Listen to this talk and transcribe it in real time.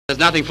There's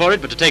nothing for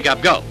it but to take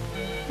up golf.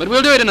 But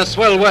we'll do it in a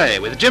swell way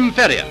with Jim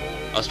Ferrier,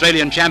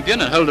 Australian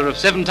champion and holder of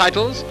 7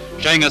 titles,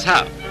 showing us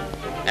how.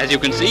 As you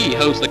can see, he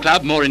holds the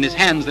club more in his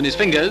hands than his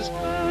fingers,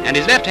 and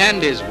his left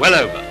hand is well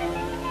over.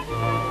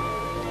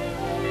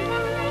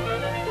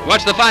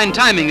 Watch the fine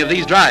timing of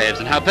these drives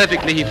and how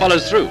perfectly he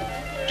follows through.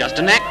 Just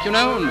a knack, you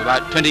know, and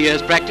about 20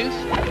 years' practice.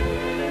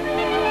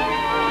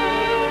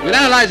 We'll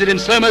analyze it in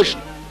slow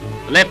motion.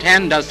 The left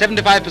hand does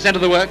 75%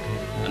 of the work,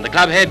 and the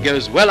club head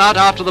goes well out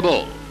after the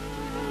ball.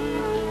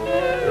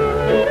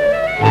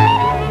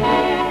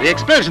 The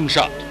explosion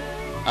shot.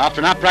 After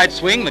an upright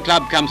swing, the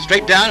club comes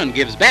straight down and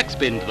gives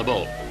backspin to the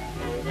ball.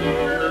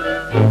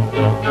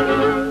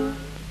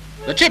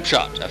 The chip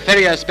shot, a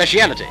Ferrier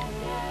speciality.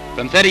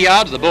 From 30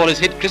 yards, the ball is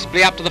hit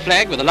crisply up to the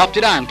flag with a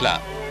lofted iron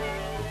club.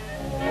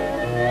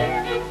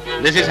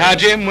 This is how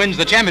Jim wins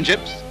the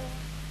championships.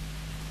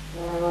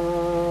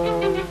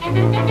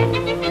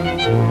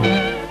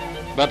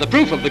 But the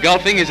proof of the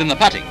golfing is in the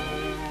putting.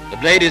 The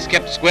blade is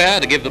kept square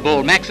to give the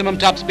ball maximum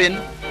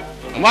topspin.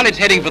 And while it's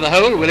heading for the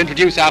hole, we'll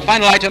introduce our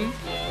final item,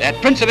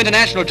 that Prince of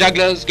International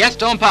Jugglers,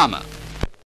 Gaston Palmer.